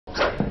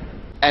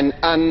and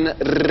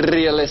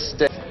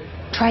unrealistic.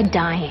 Try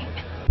dying.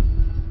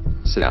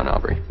 Sit down,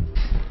 Aubrey.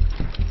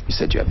 You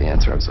said you had the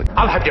answer. I was like,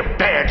 I'll have your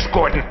badge,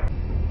 Gordon.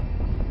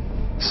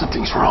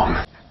 something's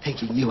wrong.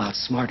 Thinking you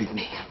outsmarted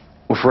me.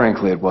 Well,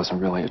 frankly, it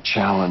wasn't really a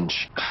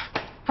challenge.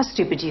 How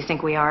stupid do you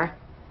think we are?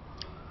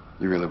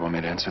 You really want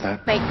me to answer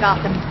that? Make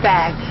Gotham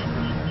bad.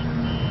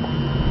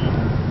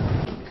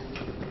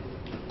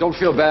 Don't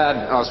feel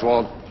bad,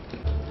 Oswald.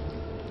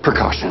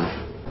 Precaution.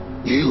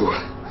 You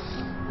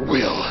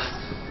will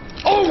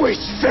always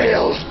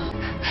fail.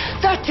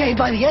 That day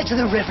by the edge of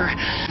the river,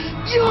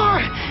 your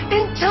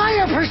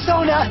entire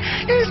persona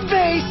is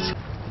based.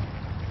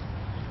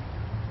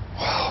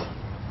 Wow.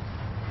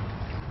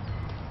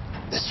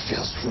 This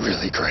feels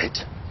really great.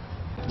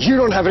 You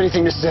don't have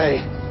anything to say.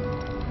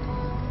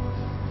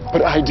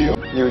 But I do.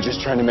 You were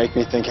just trying to make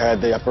me think I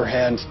had the upper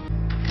hand.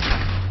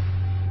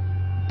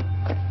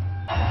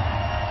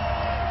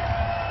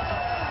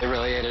 They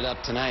really ate it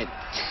up tonight.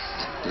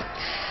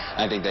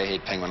 I think they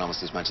hate Penguin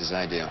almost as much as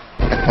I do.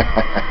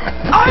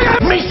 I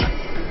am me,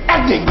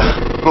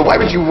 Enigma. But why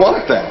would you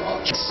want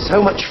that? It's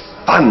so much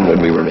fun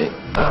when we were me.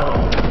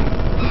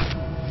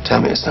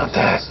 Tell me it's not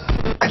that.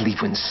 I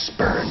leave when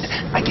spurned.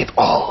 I give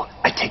all.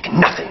 I take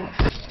nothing.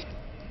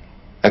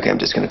 Okay, I'm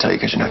just gonna tell you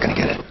because you're not gonna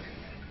get it.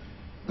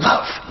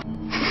 Love.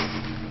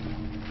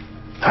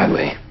 Hi,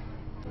 Lee.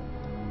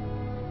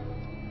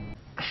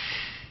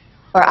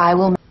 Or I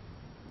will.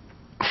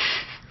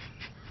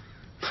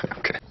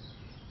 Okay.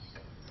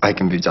 I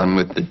can be done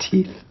with the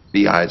teeth,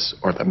 the eyes,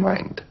 or the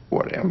mind.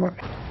 What am I?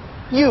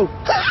 You.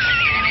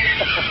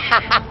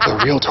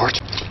 The real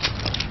torture.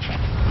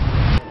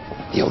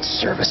 The old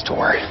service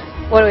tour.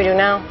 What do we do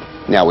now?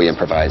 Now we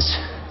improvise.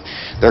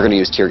 They're gonna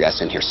use tear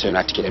gas in here, so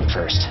not to get in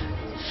first.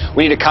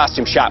 We need a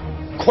costume shop.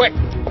 Quick!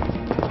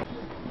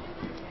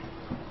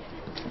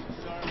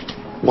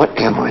 What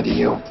am I to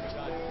you?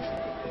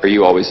 Are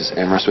you always as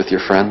amorous with your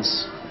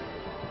friends?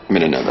 I'm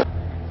gonna know that.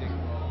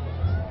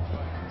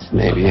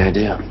 Maybe I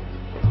do.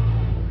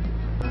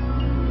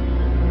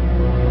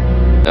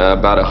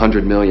 About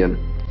 100 million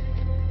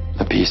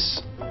a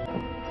piece.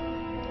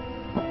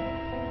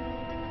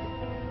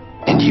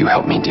 And you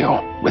help me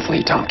deal with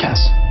Lee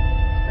Tompkins.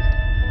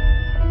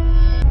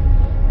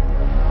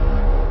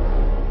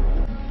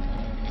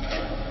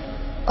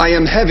 I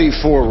am heavy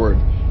forward,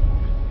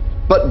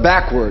 but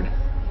backward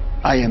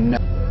I am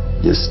not.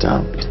 You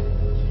stumped.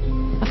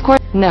 Of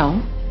course.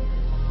 No.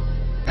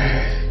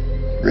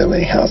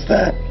 Really? How's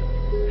that?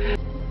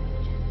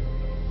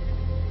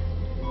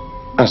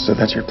 Oh, so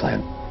that's your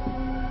plan?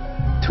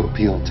 To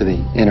appeal to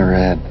the inner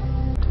ed.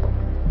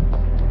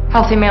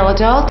 Healthy male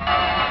adult.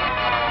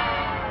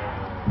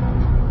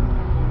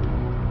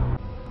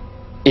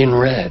 In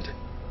red.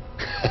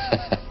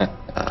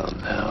 Oh,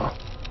 no.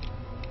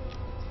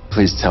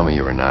 Please tell me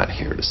you were not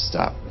here to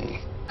stop me.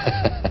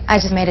 I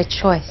just made a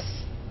choice.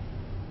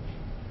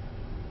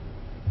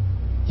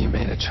 You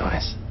made a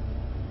choice.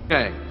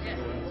 Okay.